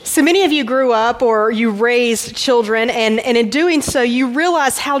So many of you grew up or you raised children, and in doing so, you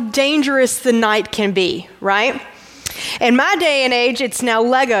realize how dangerous the night can be, right? In my day and age, it's now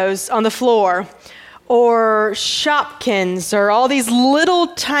Legos on the floor, or Shopkins, or all these little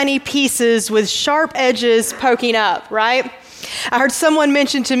tiny pieces with sharp edges poking up, right? I heard someone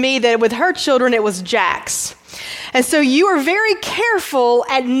mention to me that with her children, it was Jacks. And so you are very careful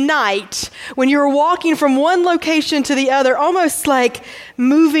at night when you're walking from one location to the other, almost like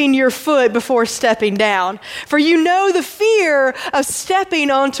moving your foot before stepping down. For you know the fear of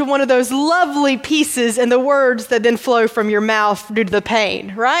stepping onto one of those lovely pieces and the words that then flow from your mouth due to the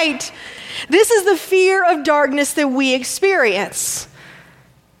pain, right? This is the fear of darkness that we experience.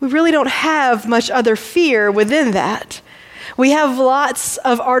 We really don't have much other fear within that. We have lots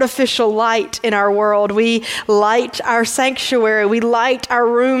of artificial light in our world. We light our sanctuary. We light our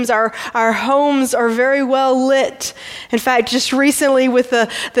rooms. Our homes are very well lit. In fact, just recently with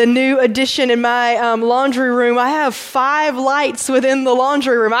the new addition in my laundry room, I have 5 lights within the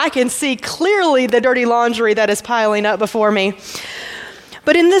laundry room. I can see clearly the dirty laundry that is piling up before me.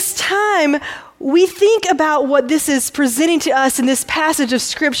 But in this time, we think about what this is presenting to us in this passage of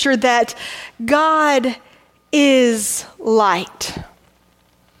Scripture, that God is light.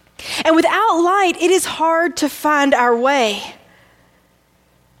 And without light, it is hard to find our way.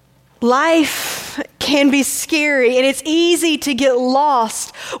 Life can be scary, and it's easy to get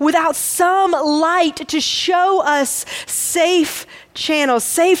lost without some light to show us safe channels,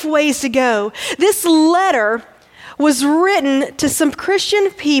 safe ways to go. This letter was written to some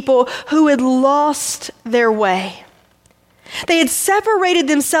Christian people who had lost their way. They had separated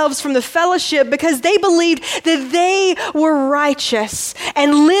themselves from the fellowship because they believed that they were righteous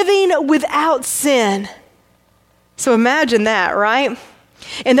and living without sin. So imagine that, right?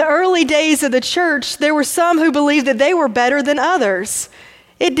 In the early days of the church, there were some who believed that they were better than others.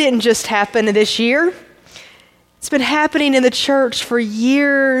 It didn't just happen this year. It's been happening in the church for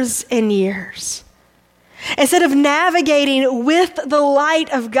years and years. Instead of navigating with the light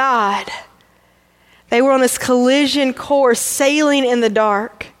of God, they were on this collision course, sailing in the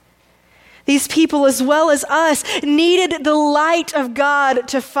dark. These people, as well as us, needed the light of God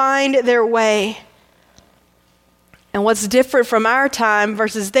to find their way. And what's different from our time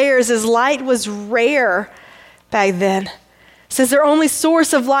versus theirs is light was rare back then. Since their only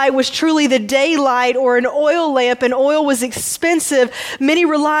source of light was truly the daylight or an oil lamp, and oil was expensive, many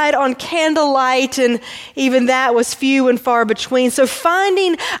relied on candlelight, and even that was few and far between. So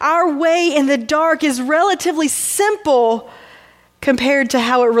finding our way in the dark is relatively simple compared to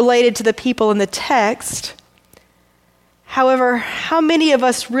how it related to the people in the text. However, how many of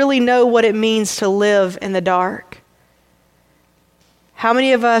us really know what it means to live in the dark? How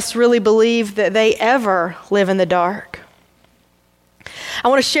many of us really believe that they ever live in the dark? I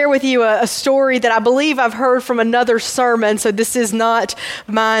want to share with you a story that I believe I've heard from another sermon, so this is not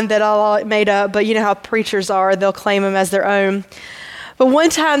mine that I made up, but you know how preachers are, they'll claim them as their own. But one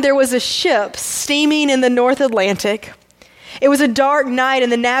time there was a ship steaming in the North Atlantic. It was a dark night,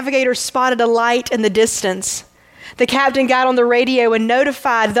 and the navigator spotted a light in the distance. The captain got on the radio and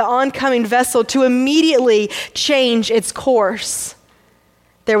notified the oncoming vessel to immediately change its course.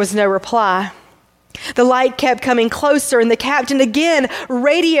 There was no reply. The light kept coming closer, and the captain again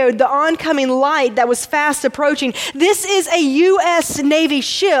radioed the oncoming light that was fast approaching. "This is a U.S. Navy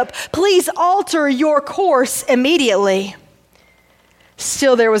ship. Please alter your course immediately."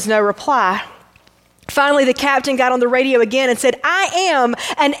 Still, there was no reply. Finally, the captain got on the radio again and said, "I am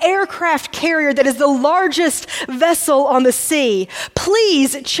an aircraft carrier that is the largest vessel on the sea.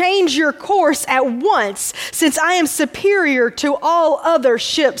 Please change your course at once, since I am superior to all other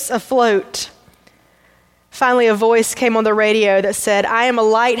ships afloat." Finally, a voice came on the radio that said, "I am a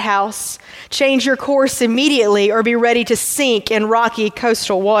lighthouse. Change your course immediately or be ready to sink in rocky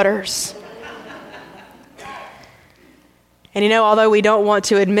coastal waters." And you know, although we don't want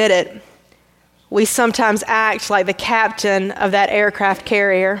to admit it, we sometimes act like the captain of that aircraft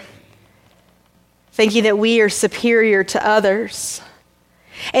carrier, thinking that we are superior to others.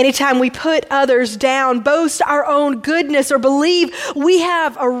 Anytime we put others down, boast our own goodness, or believe we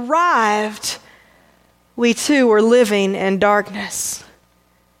have arrived, we too are living in darkness.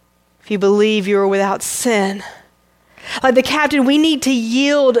 If you believe you are without sin, like the captain, we need to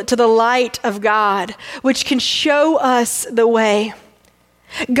yield to the light of God, which can show us the way.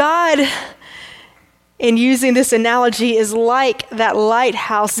 God, in using this analogy, is like that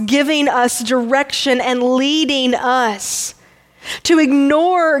lighthouse, giving us direction and leading us. To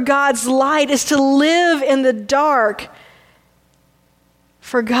ignore God's light is to live in the dark.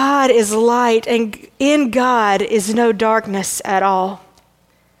 For God is light, and in God is no darkness at all.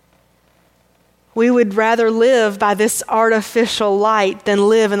 we would rather live by this artificial light than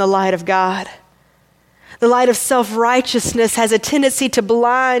live in the light of God. The light of self-righteousness has a tendency to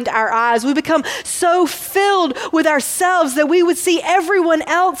blind our eyes. We become so filled with ourselves that we would see everyone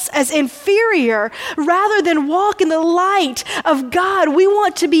else as inferior rather than walk in the light of God. We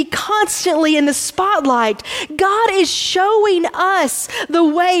want to be constantly in the spotlight. God is showing us the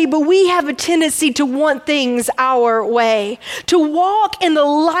way, but we have a tendency to want things our way. To walk in the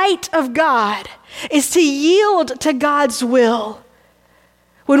light of God is to yield to God's will.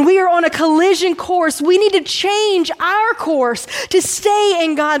 When we are on a collision course, we need to change our course to stay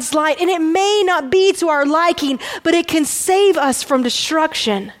in God's light. And it may not be to our liking, but it can save us from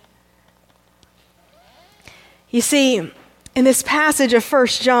destruction. You see, in this passage of 1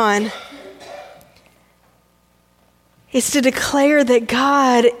 John, it's to declare that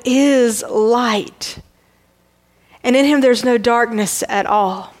God is light, and in him there's no darkness at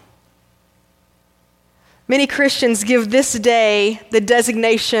all. Many Christians give this day the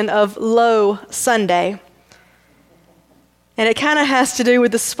designation of Low Sunday. And it kind of has to do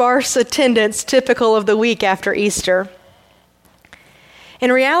with the sparse attendance typical of the week after Easter.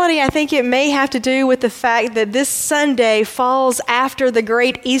 In reality, I think it may have to do with the fact that this Sunday falls after the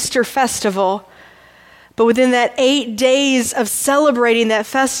great Easter festival. But within that 8 days of celebrating that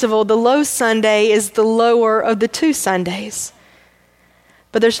festival, the Low Sunday is the lower of the 2 Sundays.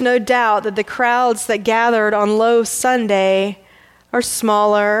 But there's no doubt that the crowds that gathered on Low Sunday are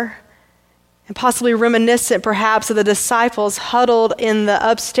smaller and possibly reminiscent perhaps of the disciples huddled in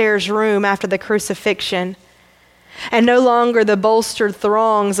the upstairs room after the crucifixion, and no longer the bolstered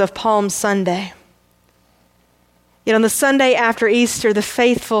throngs of Palm Sunday. Yet on the Sunday after Easter, the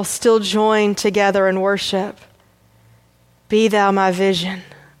faithful still join together in worship. Be thou my vision,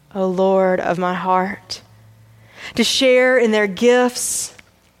 O Lord of my heart. To share in their gifts,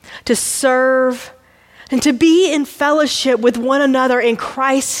 to serve, and to be in fellowship with one another in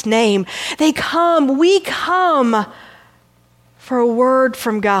Christ's name. We come for a word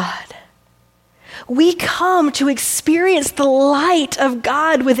from God. We come to experience the light of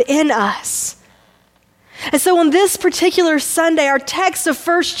God within us. And so on this particular Sunday, our text of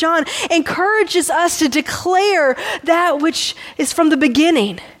 1 John encourages us to declare that which is from the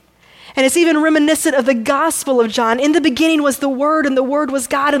beginning. And it's even reminiscent of the Gospel of John. In the beginning was the Word, and the Word was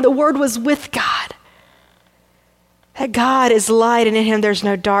God, and the Word was with God. That God is light, and in him there's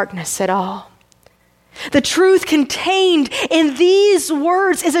no darkness at all. The truth contained in these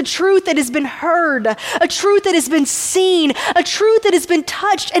words is a truth that has been heard, a truth that has been seen, a truth that has been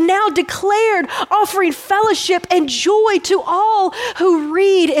touched and now declared, offering fellowship and joy to all who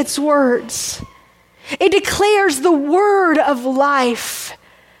read its words. It declares the word of life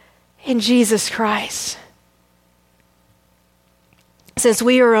in Jesus Christ. Since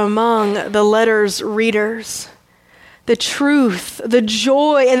we are among the letter's readers, the truth, the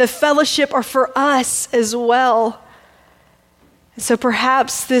joy, and the fellowship are for us as well. And so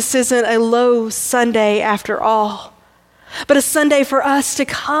perhaps this isn't a Low Sunday after all, but a Sunday for us to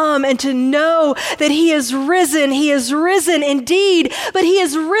come and to know that he is risen. He is risen indeed, but he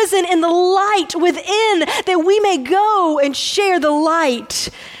is risen in the light within, that we may go and share the light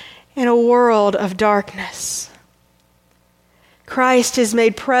in a world of darkness. Christ is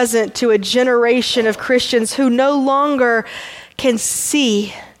made present to a generation of Christians who no longer can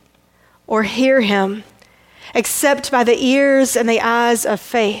see or hear him except by the ears and the eyes of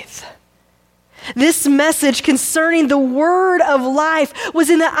faith. This message concerning the word of life was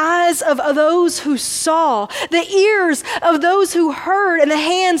in the eyes of those who saw, the ears of those who heard, and the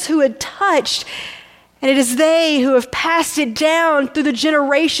hands who had touched. And it is they who have passed it down through the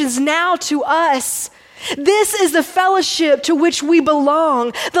generations now to us. This is the fellowship to which we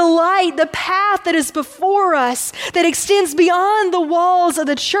belong, the light, the path that is before us, that extends beyond the walls of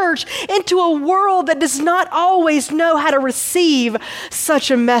the church into a world that does not always know how to receive such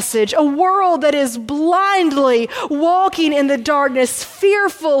a message, a world that is blindly walking in the darkness,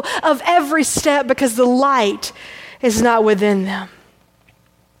 fearful of every step because the light is not within them.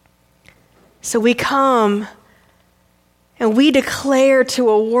 So we come and we declare to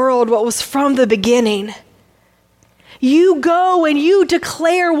a world what was from the beginning. You go and you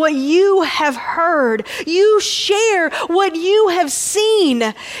declare what you have heard. You share what you have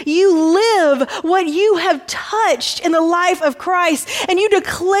seen. You live what you have touched in the life of Christ. And you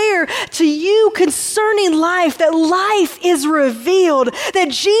declare to you concerning life that life is revealed, that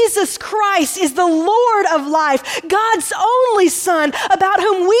Jesus Christ is the Lord of life, God's only Son, about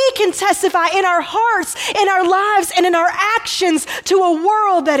whom we can testify in our hearts, in our lives, and in our actions to a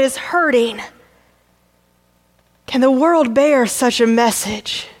world that is hurting. Can the world bear such a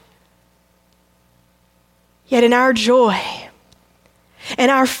message? Yet in our joy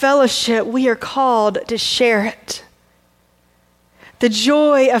and our fellowship, we are called to share it. The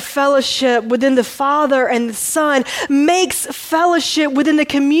joy of fellowship within the Father and the Son makes fellowship within the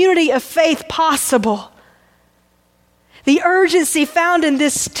community of faith possible. The urgency found in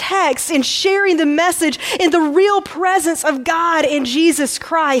this text in sharing the message in the real presence of God in Jesus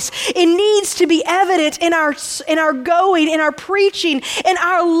Christ, it needs to be evident in our going, in our preaching, in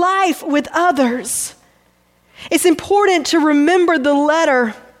our life with others. It's important to remember the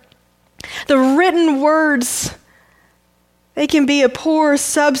letter, the written words. They can be a poor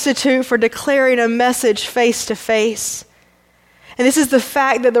substitute for declaring a message face to face. And this is the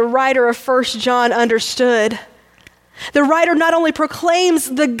fact that the writer of 1 John understood. The writer not only proclaims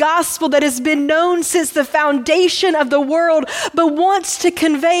the gospel that has been known since the foundation of the world, but wants to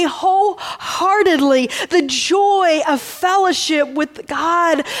convey wholeheartedly the joy of fellowship with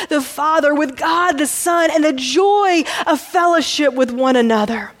God the Father, with God the Son, and the joy of fellowship with one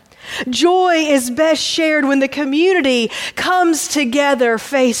another. Joy is best shared when the community comes together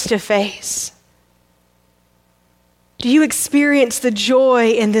face to face. Do you experience the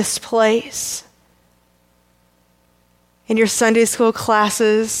joy in this place? In your Sunday school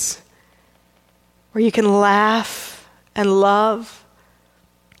classes, where you can laugh and love?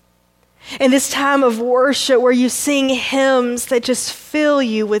 In this time of worship where you sing hymns that just fill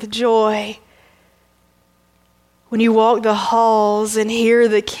you with joy? When you walk the halls and hear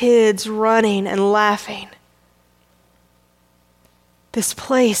the kids running and laughing? This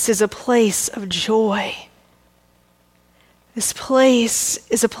place is a place of joy. This place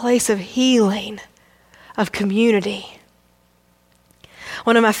is a place of healing, of community.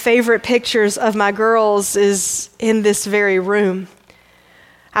 One of my favorite pictures of my girls is in this very room.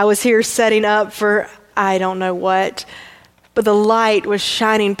 I was here setting up for I don't know what, but the light was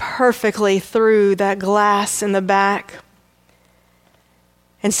shining perfectly through that glass in the back.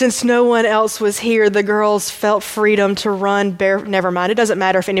 And since no one else was here, the girls felt freedom to run never mind, it doesn't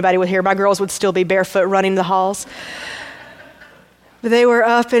matter if anybody was here. My girls would still be barefoot running the halls. But they were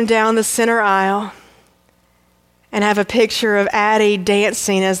up and down the center aisle. And I have a picture of Addie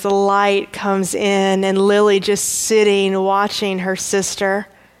dancing as the light comes in, and Lily just sitting, watching her sister.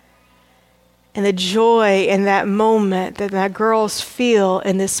 And the joy in that moment that my girls feel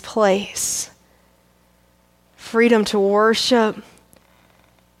in this place. Freedom to worship,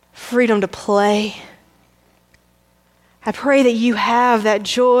 freedom to play. I pray that you have that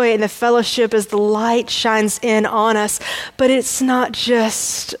joy and the fellowship as the light shines in on us. But it's not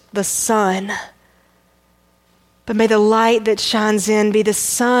just the sun. But may the light that shines in be the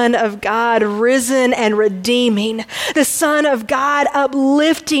Son of God risen and redeeming, the Son of God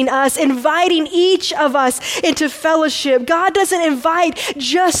uplifting us, inviting each of us into fellowship. God doesn't invite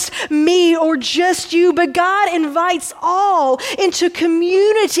just me or just you, but God invites all into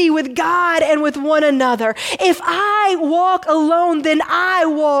community with God and with one another. If I walk alone, then I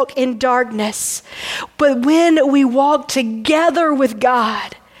walk in darkness. But when we walk together with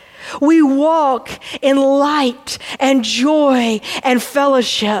God, we walk in light and joy and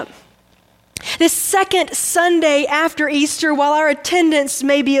fellowship. This second Sunday after Easter, while our attendance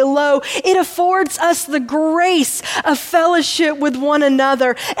may be low, it affords us the grace of fellowship with one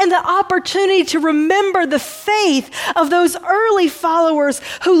another and the opportunity to remember the faith of those early followers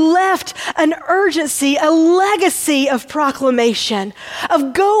who left an urgency, a legacy of proclamation,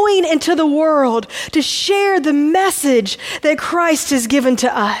 of going into the world to share the message that Christ has given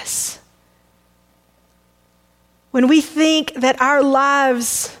to us. When we think that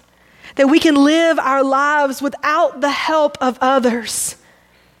we can live our lives without the help of others,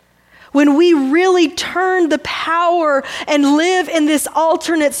 when we really turn the power and live in this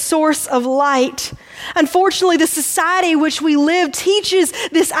alternate source of light, unfortunately, the society which we live teaches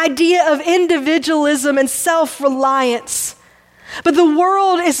this idea of individualism and self-reliance. But the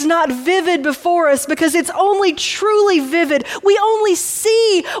world is not vivid before us because it's only truly vivid. We only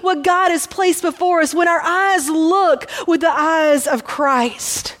see what God has placed before us when our eyes look with the eyes of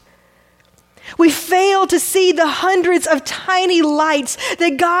Christ. We fail to see the hundreds of tiny lights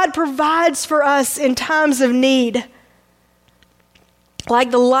that God provides for us in times of need.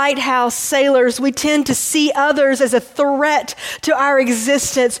 Like the lighthouse sailors, we tend to see others as a threat to our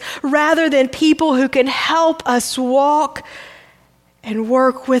existence rather than people who can help us walk and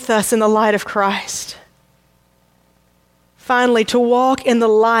work with us in the light of Christ. Finally, to walk in the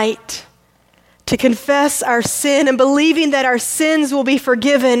light, to confess our sin and believing that our sins will be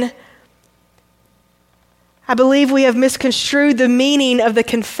forgiven. I believe we have misconstrued the meaning of the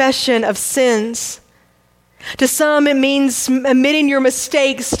confession of sins. To some, it means admitting your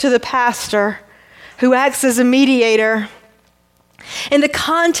mistakes to the pastor who acts as a mediator. In the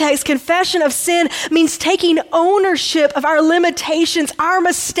context, confession of sin means taking ownership of our limitations, our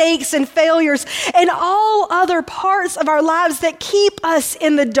mistakes and failures, and all other parts of our lives that keep us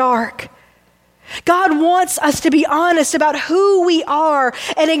in the dark. God wants us to be honest about who we are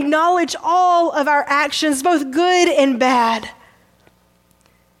and acknowledge all of our actions, both good and bad.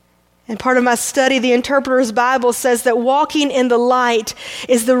 And part of my study, the Interpreter's Bible says that walking in the light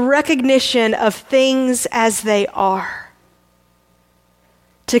is the recognition of things as they are.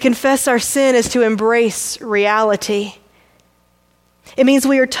 To confess our sin is to embrace reality. It means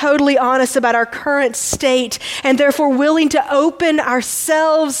we are totally honest about our current state and therefore willing to open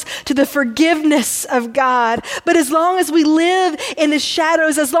ourselves to the forgiveness of God. But as long as we live in the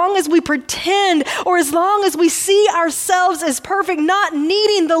shadows, as long as we pretend, or as long as we see ourselves as perfect, not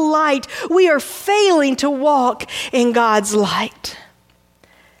needing the light, we are failing to walk in God's light.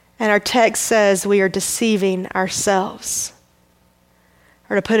 And our text says we are deceiving ourselves.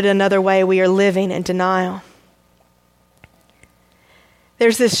 Or to put it another way, we are living in denial.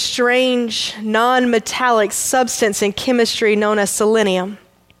 There's this strange, non-metallic substance in chemistry known as selenium.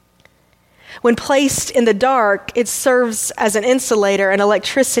 When placed in the dark, it serves as an insulator and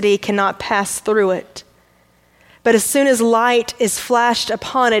electricity cannot pass through it. But as soon as light is flashed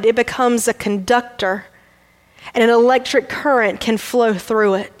upon it, it becomes a conductor, and an electric current can flow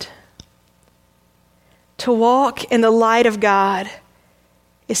through it. To walk in the light of God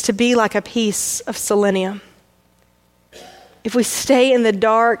is to be like a piece of selenium. If we stay in the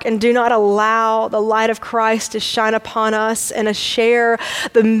dark and do not allow the light of Christ to shine upon us and to share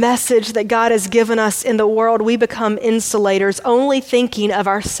the message that God has given us in the world, we become insulators, only thinking of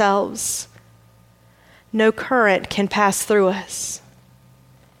ourselves. No current can pass through us.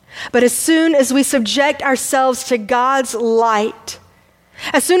 But as soon as we subject ourselves to God's light,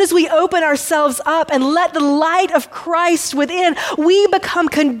 as soon as we open ourselves up and let the light of Christ within, we become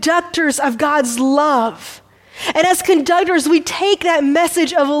conductors of God's love. And as conductors, we take that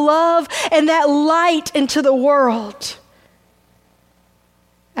message of love and that light into the world.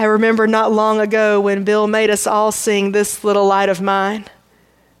 I remember not long ago when Bill made us all sing "This Little Light of Mine."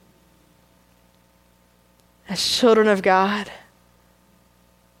 As children of God,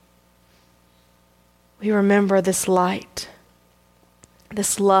 we remember this light.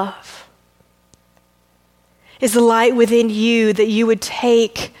 This love is the light within you that you would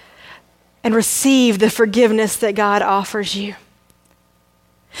take and receive the forgiveness that God offers you.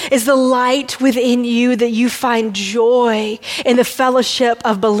 Is the light within you that you find joy in the fellowship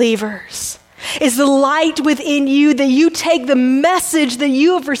of believers. Is the light within you that you take the message that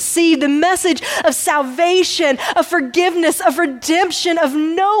you have received, the message of salvation, of forgiveness, of redemption, of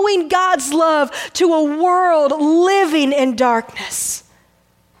knowing God's love to a world living in darkness.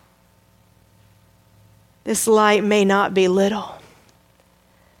 This light may not be little,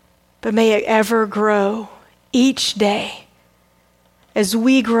 but may it ever grow each day as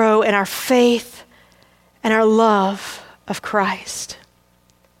we grow in our faith and our love of Christ.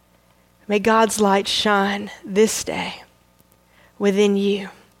 May God's light shine this day within you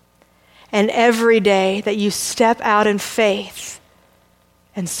and every day that you step out in faith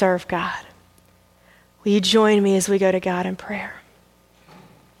and serve God. Will you join me as we go to God in prayer?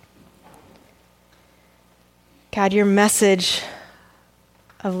 God, your message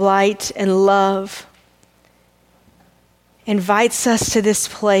of light and love invites us to this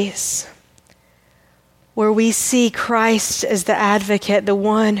place where we see Christ as the advocate, the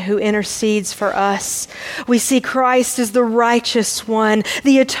one who intercedes for us. We see Christ as the righteous one,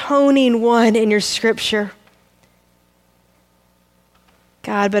 the atoning one in your scripture.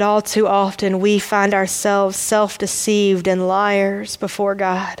 God, but all too often we find ourselves self-deceived and liars before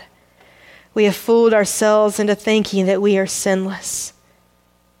God. We have fooled ourselves into thinking that we are sinless.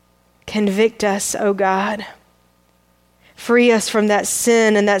 Convict us, O God. Free us from that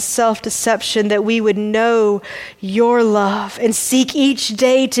sin and that self-deception, that we would know your love and seek each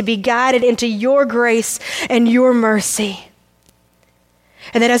day to be guided into your grace and your mercy.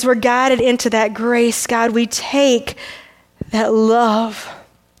 And that as we're guided into that grace, God, we take that love,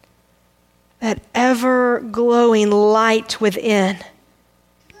 that ever-glowing light within,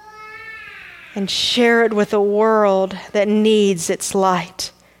 and share it with a world that needs its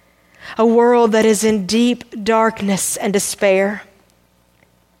light, a world that is in deep darkness and despair.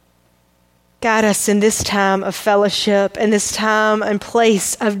 Guide us in this time of fellowship, in this time and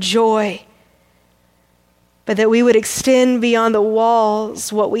place of joy, but that we would extend beyond the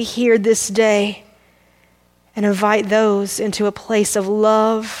walls what we hear this day and invite those into a place of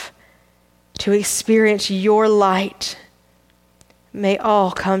love to experience your light. May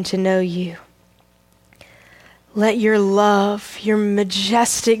all come to know you. Let your love, your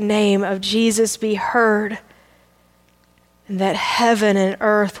majestic name of Jesus be heard, and that heaven and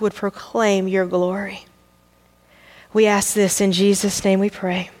earth would proclaim your glory. We ask this in Jesus' name we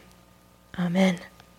pray. Amen.